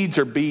needs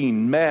are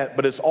being met,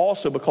 but it's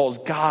also because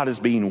God is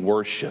being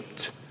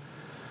worshiped.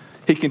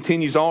 He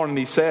continues on and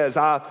he says,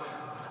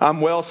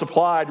 I'm well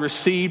supplied,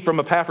 received from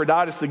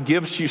Epaphroditus the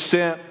gifts you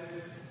sent,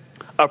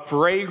 a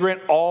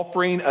fragrant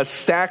offering, a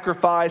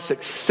sacrifice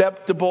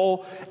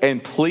acceptable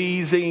and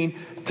pleasing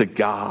to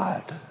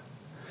God.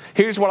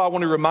 Here's what I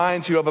want to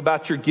remind you of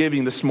about your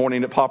giving this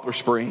morning at Poplar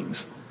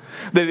Springs.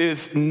 That it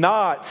is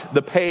not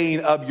the paying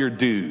of your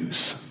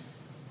dues,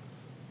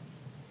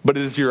 but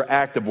it is your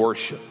act of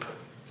worship.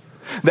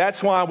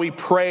 That's why we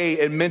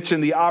pray and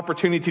mention the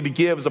opportunity to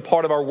give as a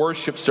part of our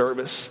worship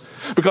service.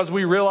 Because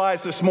we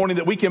realize this morning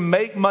that we can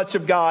make much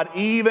of God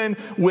even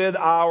with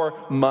our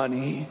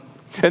money.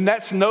 And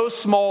that's no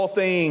small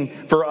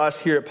thing for us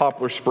here at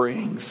Poplar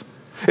Springs.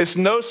 It's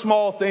no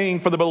small thing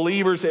for the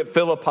believers at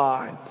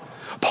Philippi.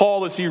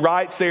 Paul, as he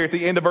writes there at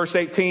the end of verse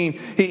 18,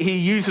 he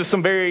uses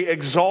some very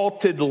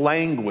exalted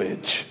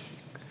language.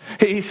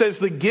 He says,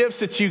 the gifts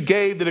that you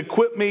gave that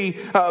equipped me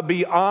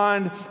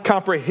beyond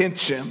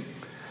comprehension.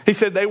 He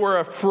said they were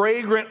a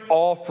fragrant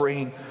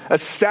offering, a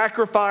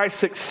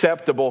sacrifice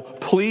acceptable,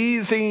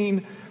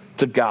 pleasing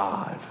to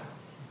God.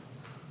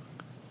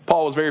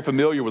 Paul was very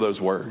familiar with those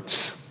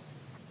words,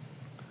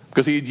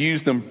 because he had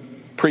used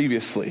them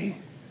previously.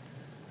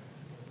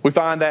 We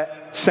find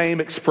that same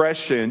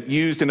expression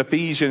used in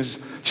Ephesians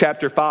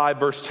chapter 5,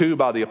 verse 2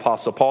 by the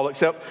Apostle Paul,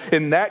 except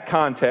in that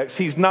context,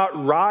 he's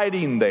not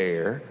writing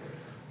there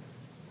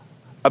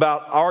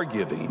about our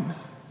giving,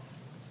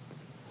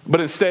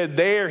 but instead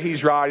there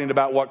he's writing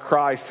about what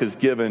Christ has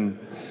given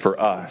for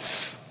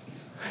us.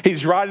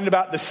 He's writing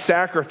about the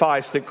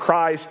sacrifice that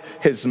Christ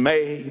has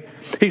made.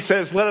 He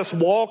says, let us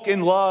walk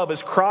in love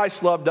as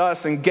Christ loved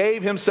us and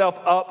gave himself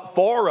up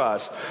for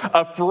us,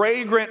 a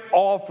fragrant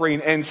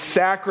offering and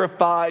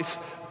sacrifice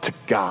to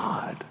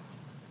God.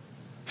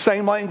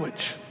 Same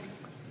language.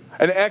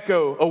 An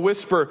echo, a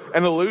whisper,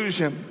 an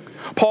allusion.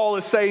 Paul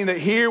is saying that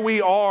here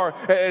we are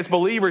as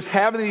believers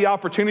having the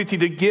opportunity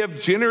to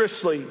give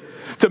generously,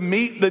 to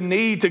meet the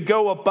need, to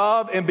go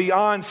above and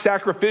beyond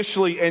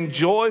sacrificially and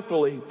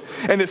joyfully.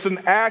 And it's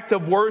an act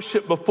of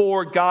worship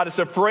before God. It's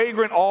a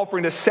fragrant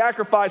offering, a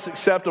sacrifice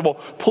acceptable,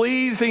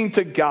 pleasing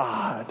to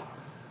God.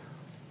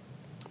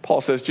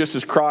 Paul says, just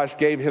as Christ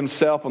gave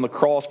himself on the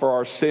cross for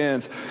our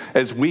sins,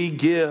 as we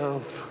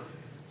give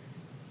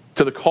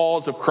to the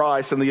cause of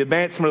Christ and the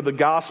advancement of the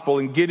gospel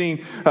and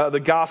getting the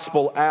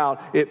gospel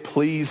out, it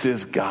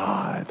pleases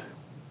God.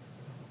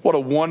 What a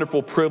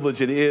wonderful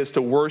privilege it is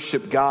to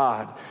worship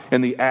God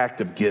in the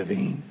act of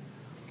giving.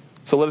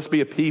 So let us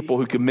be a people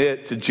who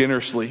commit to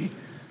generously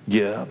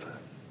give.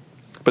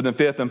 But then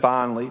fifth and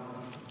finally,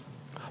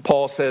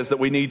 Paul says that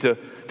we need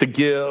to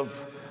give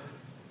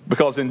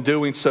because in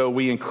doing so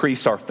we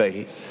increase our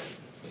faith.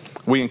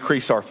 We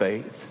increase our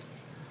faith.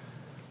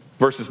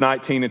 Verses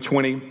 19 and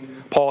 20,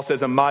 Paul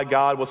says, and my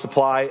God will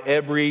supply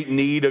every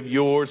need of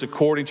yours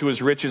according to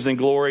his riches and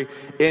glory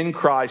in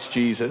Christ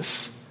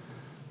Jesus.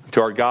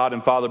 To our God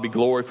and Father be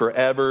glory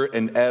forever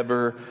and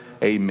ever.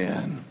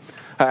 Amen.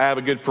 I have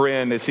a good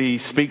friend, as he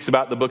speaks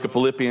about the book of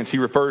Philippians, he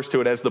refers to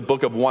it as the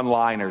book of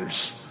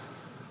one-liners.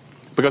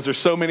 Because there's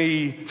so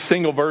many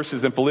single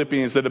verses in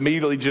Philippians that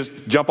immediately just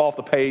jump off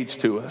the page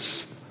to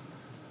us.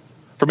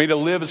 For me to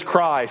live as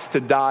Christ, to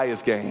die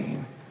as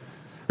gain.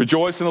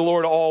 Rejoice in the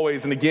Lord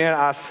always, and again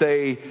I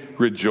say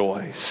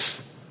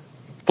rejoice.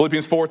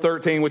 Philippians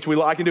 4:13, which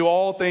I can do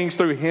all things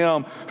through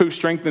him who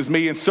strengthens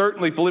me. And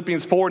certainly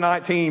Philippians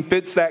 4:19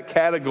 fits that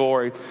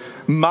category.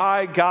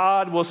 My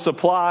God will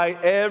supply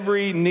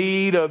every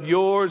need of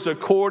yours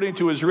according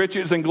to his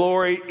riches and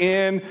glory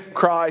in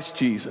Christ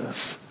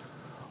Jesus.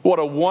 What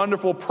a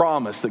wonderful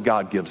promise that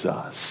God gives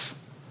us.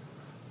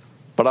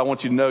 But I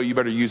want you to know you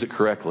better use it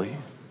correctly.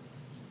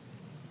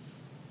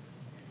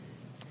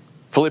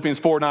 Philippians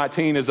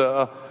 4:19 is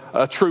a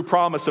true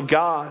promise of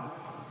God.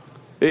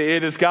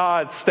 It is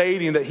God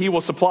stating that he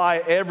will supply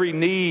every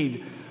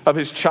need of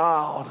his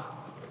child,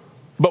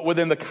 but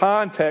within the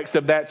context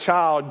of that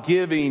child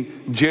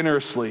giving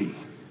generously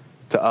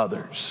to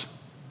others.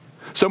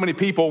 So many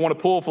people want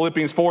to pull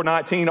Philippians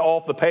 4:19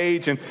 off the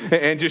page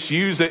and just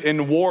use it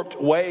in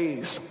warped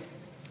ways.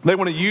 They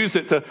want to use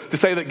it to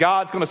say that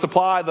God's going to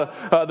supply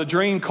the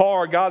dream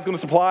car, God's going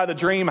to supply the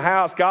dream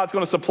house, God's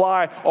going to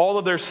supply all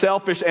of their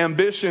selfish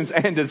ambitions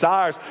and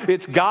desires.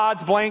 It's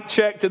God's blank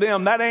check to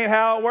them. That ain't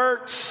how it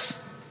works.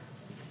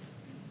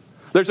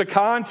 There's a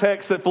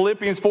context that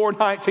Philippians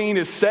 4:19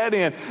 is set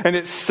in, and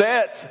it's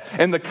set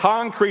in the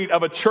concrete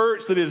of a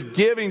church that is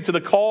giving to the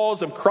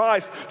cause of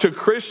Christ, to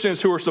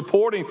Christians who are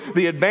supporting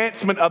the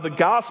advancement of the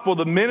gospel,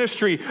 the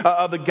ministry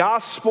of the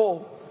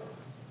gospel.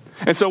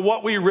 And so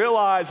what we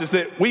realize is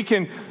that we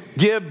can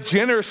give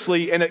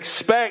generously and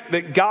expect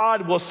that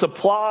God will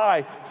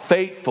supply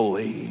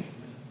faithfully.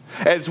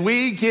 As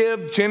we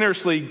give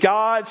generously,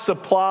 God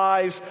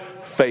supplies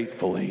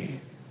faithfully.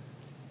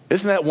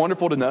 Isn't that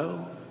wonderful to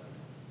know?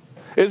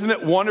 Isn't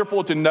it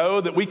wonderful to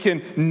know that we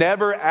can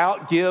never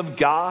outgive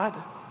God?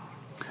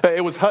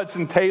 It was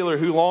Hudson Taylor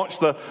who launched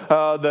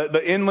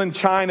the Inland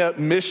China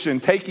mission,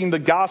 taking the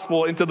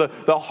gospel into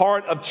the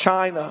heart of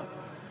China.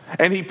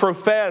 And he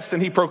professed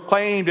and he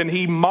proclaimed and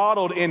he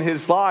modeled in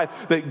his life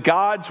that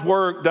God's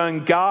work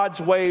done God's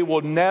way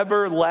will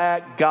never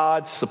lack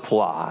God's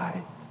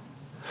supply.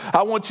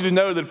 I want you to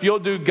know that if you'll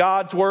do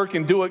God's work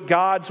and do it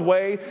God's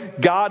way,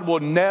 God will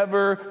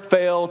never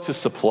fail to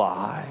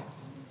supply.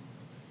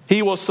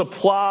 He will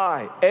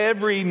supply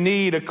every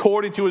need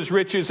according to His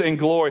riches and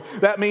glory.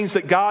 That means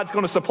that God's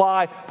going to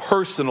supply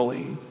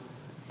personally.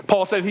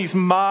 Paul says He's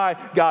my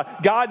God.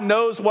 God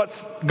knows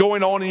what's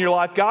going on in your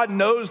life. God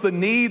knows the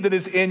need that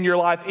is in your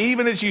life.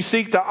 Even as you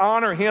seek to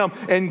honor Him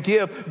and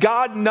give,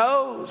 God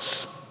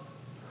knows.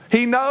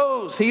 He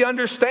knows. He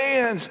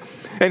understands.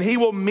 And He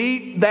will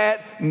meet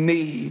that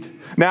need.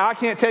 Now, I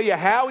can't tell you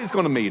how He's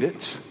going to meet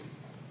it,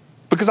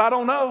 because I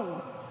don't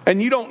know.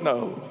 And you don't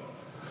know.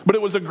 But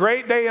it was a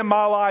great day in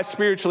my life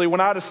spiritually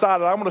when I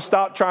decided I'm going to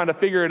stop trying to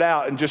figure it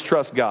out and just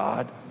trust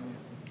God.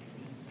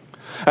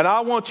 And I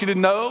want you to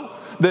know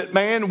that,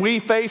 man, we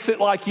face it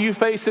like you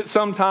face it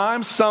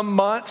sometimes. Some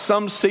months,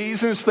 some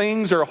seasons,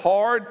 things are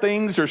hard,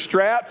 things are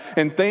strapped,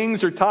 and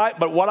things are tight.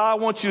 But what I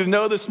want you to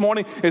know this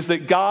morning is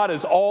that God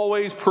has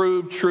always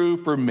proved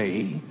true for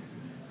me.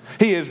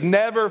 He has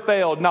never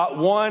failed, not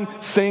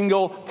one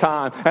single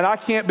time. And I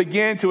can't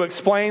begin to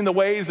explain the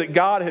ways that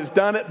God has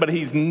done it, but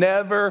He's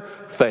never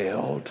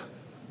failed.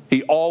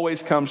 He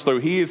always comes through.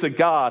 He is a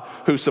God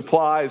who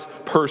supplies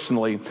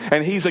personally.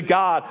 And He's a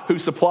God who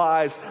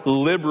supplies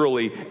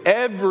liberally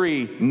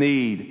every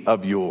need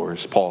of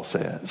yours, Paul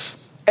says.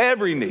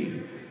 Every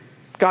need.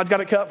 God's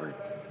got it covered.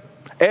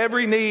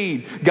 Every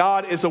need,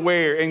 God is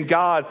aware, and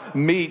God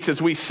meets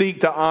as we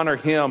seek to honor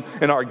Him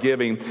in our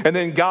giving. And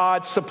then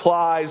God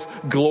supplies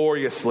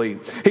gloriously.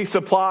 He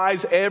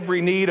supplies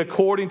every need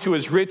according to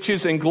His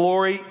riches and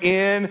glory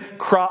in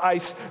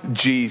Christ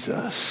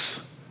Jesus.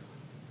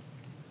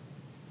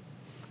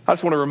 I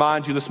just want to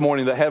remind you this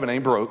morning that heaven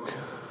ain't broke.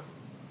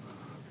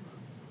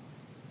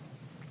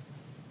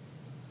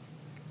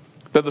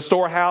 That the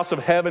storehouse of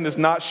heaven is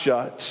not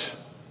shut.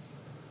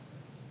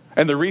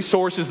 And the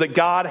resources that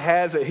God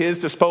has at His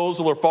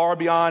disposal are far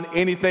beyond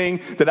anything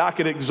that I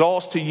could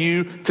exhaust to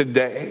you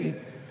today.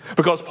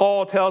 Because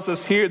Paul tells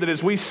us here that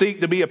as we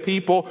seek to be a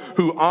people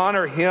who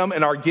honor Him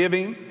in our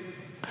giving,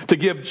 to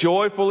give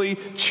joyfully,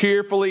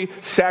 cheerfully,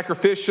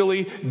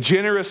 sacrificially,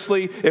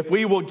 generously, if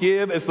we will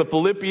give as the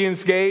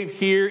Philippians gave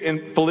here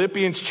in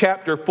Philippians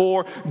chapter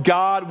 4,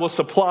 God will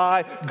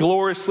supply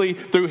gloriously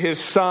through His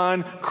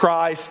Son,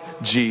 Christ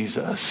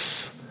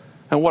Jesus.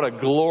 And what a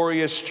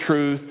glorious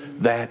truth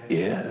that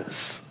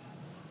is.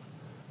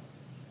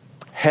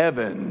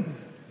 Heaven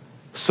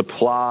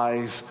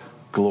supplies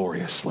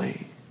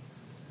gloriously.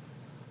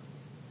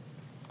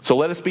 So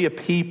let us be a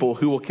people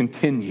who will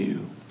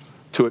continue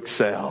to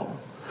excel.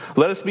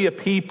 Let us be a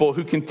people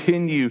who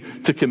continue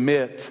to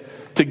commit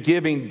to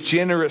giving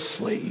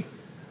generously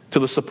to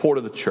the support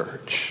of the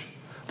church,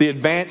 the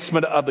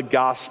advancement of the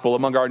gospel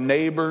among our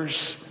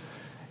neighbors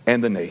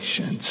and the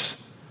nations,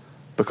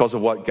 because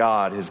of what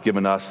God has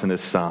given us in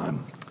His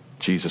Son,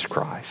 Jesus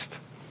Christ.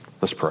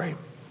 Let's pray.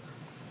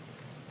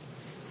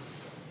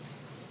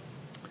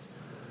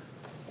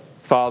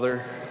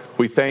 Father,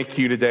 we thank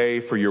You today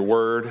for Your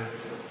word.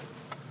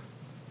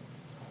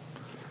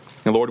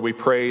 And Lord, we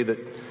pray that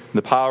in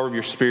the power of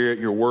Your Spirit,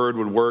 Your word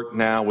would work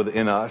now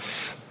within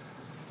us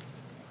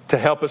to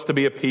help us to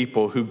be a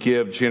people who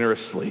give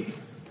generously,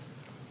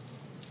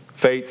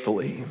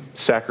 faithfully,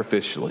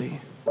 sacrificially.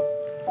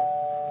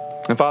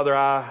 And Father,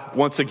 I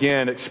once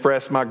again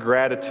express my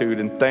gratitude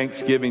and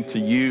thanksgiving to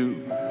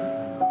You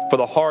for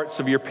the hearts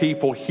of Your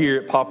people here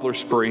at Poplar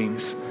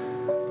Springs.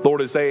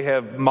 Lord, as they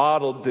have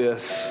modeled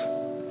this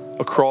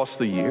across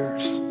the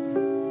years.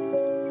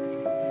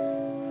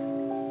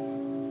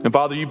 And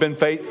Father, You've been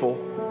faithful.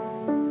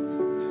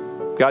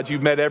 God,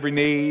 You've met every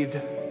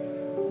need.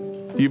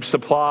 You've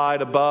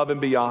supplied above and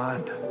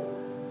beyond.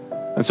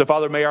 And so,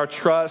 Father, may our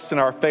trust and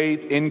our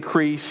faith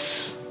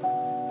increase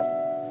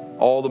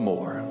all the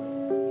more.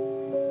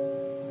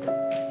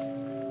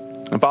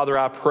 And Father,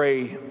 I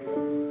pray,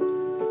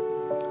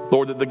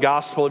 Lord, that the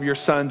gospel of Your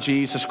Son,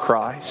 Jesus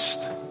Christ,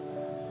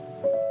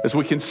 as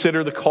we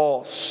consider the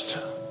cost,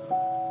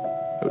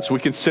 as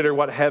we consider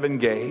what heaven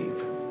gave,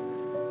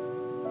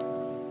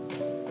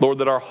 Lord,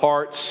 that our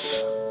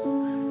hearts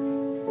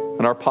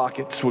and our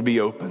pockets would be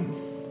open,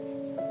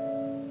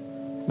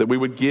 that we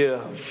would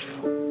give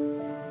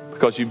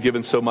because You've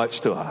given so much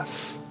to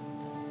us.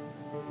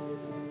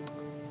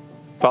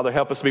 Father,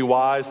 help us to be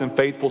wise and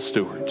faithful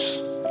stewards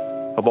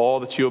of all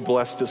that you have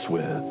blessed us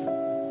with,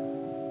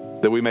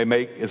 that we may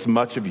make as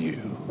much of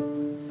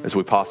you as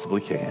we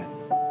possibly can.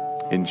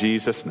 In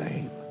Jesus'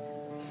 name,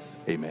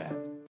 amen.